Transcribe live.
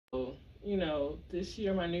you know, this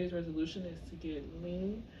year my New Year's resolution is to get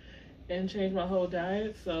lean and change my whole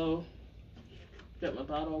diet. So, got my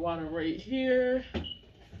bottle of water right here,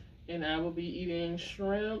 and I will be eating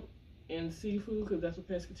shrimp and seafood because that's what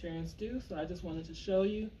pescatarians do. So, I just wanted to show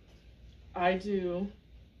you. I do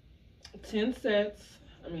 10 sets,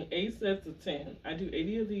 8 sets of 10. I do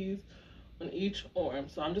 80 of these on each arm.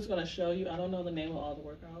 So I'm just going to show you. I don't know the name of all the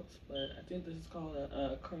workouts, but I think this is called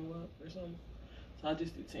a curl up or something. So I'll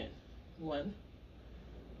just do 10. 1,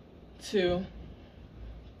 2,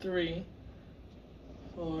 3,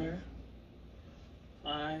 4,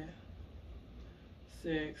 5,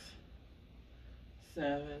 6,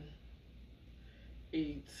 7,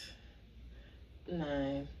 8,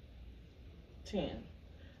 9, 10.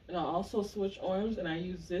 And I'll also switch arms, and I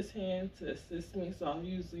use this hand to assist me. So I'll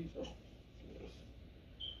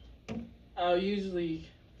usually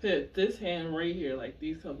put this hand right here, like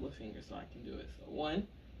these couple of fingers, so I can do it. So 1,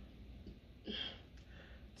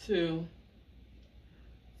 2,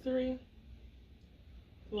 3,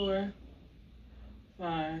 4,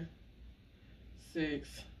 5,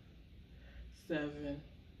 6, 7,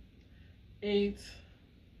 8,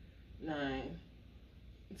 9,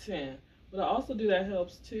 10. But I also do that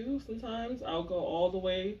helps too. Sometimes I'll go all the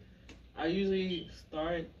way. I usually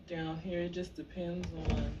start down here. It just depends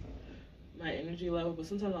on my energy level. But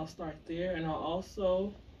sometimes I'll start there, and I'll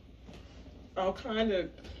kind of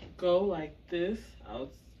go like this. I'll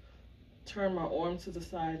turn my arm to the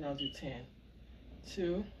side, and I'll do 10.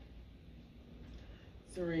 2,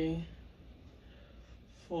 3,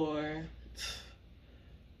 4,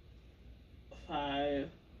 5.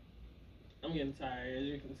 I'm getting tired, as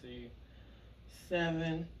you can see.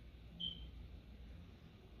 7,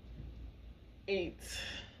 8,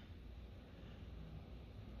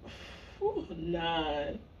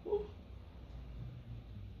 9,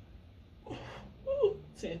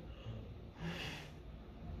 10.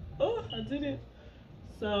 Oh, I did it.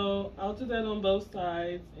 So I'll do that on both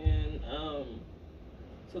sides, and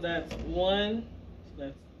so that's 1. So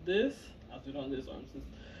that's this. I'll do it on this arm since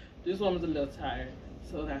this one was a little tired.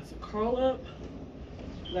 So that's a curl up.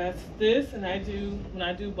 That's this, and when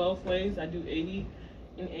I do both ways, I do 80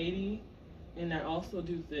 and 80, and I also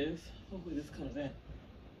do this. Hopefully this comes in.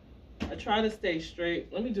 I try to stay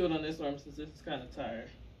straight. Let me do it on this arm since this is kind of tired.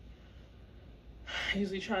 I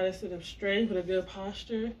usually try to sit up straight with a good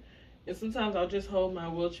posture, and sometimes I'll just hold my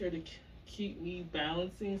wheelchair to keep me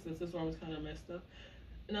balancing since this arm is kind of messed up,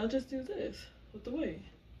 and I'll just do this with the weight.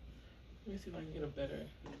 Let me see if I can get a better.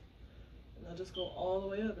 And I'll just go all the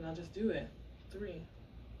way up, and I'll just do it. 3,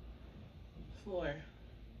 4,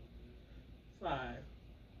 5,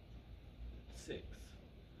 6,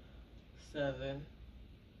 7,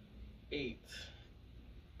 8.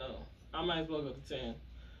 Oh, I might as well go to 10.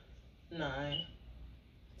 9,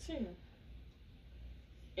 10.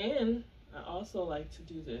 And I also like to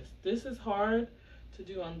do this. This is hard to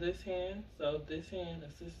do on this hand, so this hand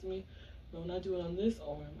assists me. But when I do it on this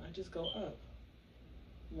arm, I just go up.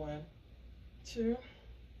 1, 2,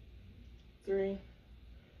 3,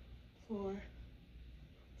 4,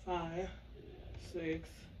 5, 6,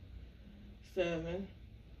 7,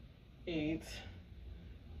 8,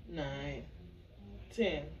 9,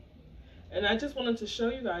 10. And I just wanted to show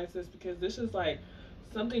you guys this because this is like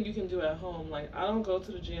something you can do at home. Like, I don't go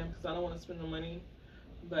to the gym because I don't want to spend the money,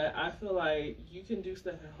 but I feel like you can do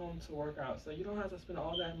stuff at home to work out. So you don't have to spend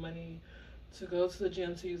all that money to go to the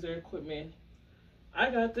gym to use their equipment. I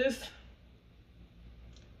got this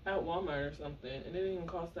at Walmart or something, and it didn't even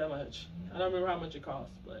cost that much. I don't remember how much it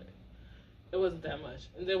cost, but it wasn't that much.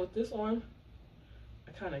 And then with this arm,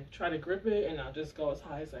 I kind of try to grip it, and I'll just go as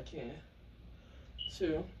high as I can.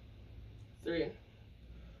 2, 3,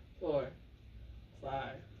 4, 5,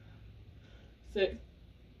 6,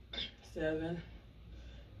 7,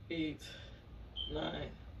 8, 9,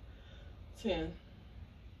 10.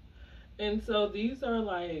 And so these are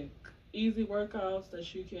like easy workouts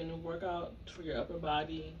that you can work out for your upper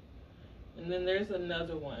body. And then there's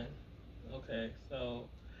another one. Okay, so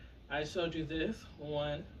I showed you this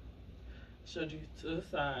one, showed you to the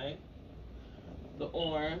side, the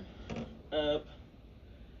arm, up.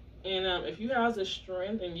 And if you have the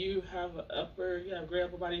strength and you have great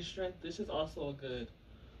upper body strength, this is also a good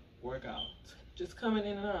workout. Just coming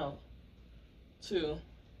in and out. 2,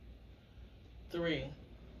 3,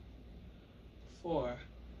 4,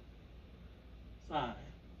 5,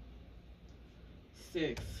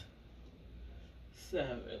 6,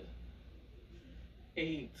 7,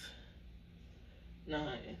 8,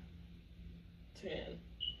 9, 10.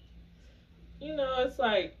 You know, it's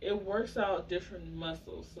like it works out different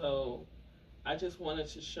muscles. So I just wanted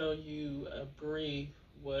to show you a brief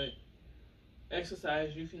what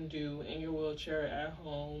exercise you can do in your wheelchair at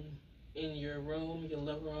home, in your room, your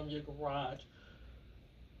living room, your garage,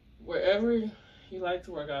 wherever you like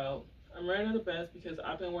to work out. I'm right at the best because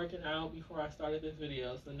I've been working out before I started this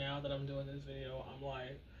video. So now that I'm doing this video, I'm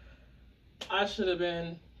like, I should have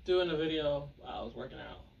been doing the video while I was working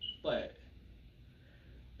out. But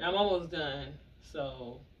I'm almost done.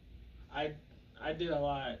 So I did a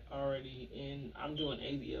lot already and I'm doing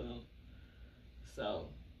 80 of them. So,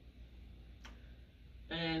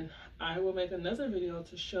 and I will make another video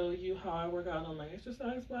to show you how I work out on my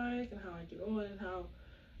exercise bike and how I get on and how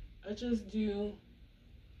I just do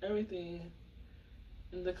everything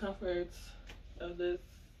in the comforts of this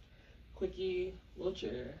quickie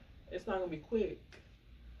wheelchair. It's not gonna be quick,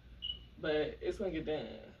 but it's gonna get done.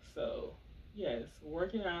 So yes,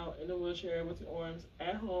 working out in the wheelchair with your arms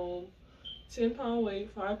at home, 10-pound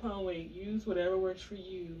weight, 5-pound weight, use whatever works for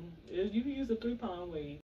you. If you can use a 3-pound weight,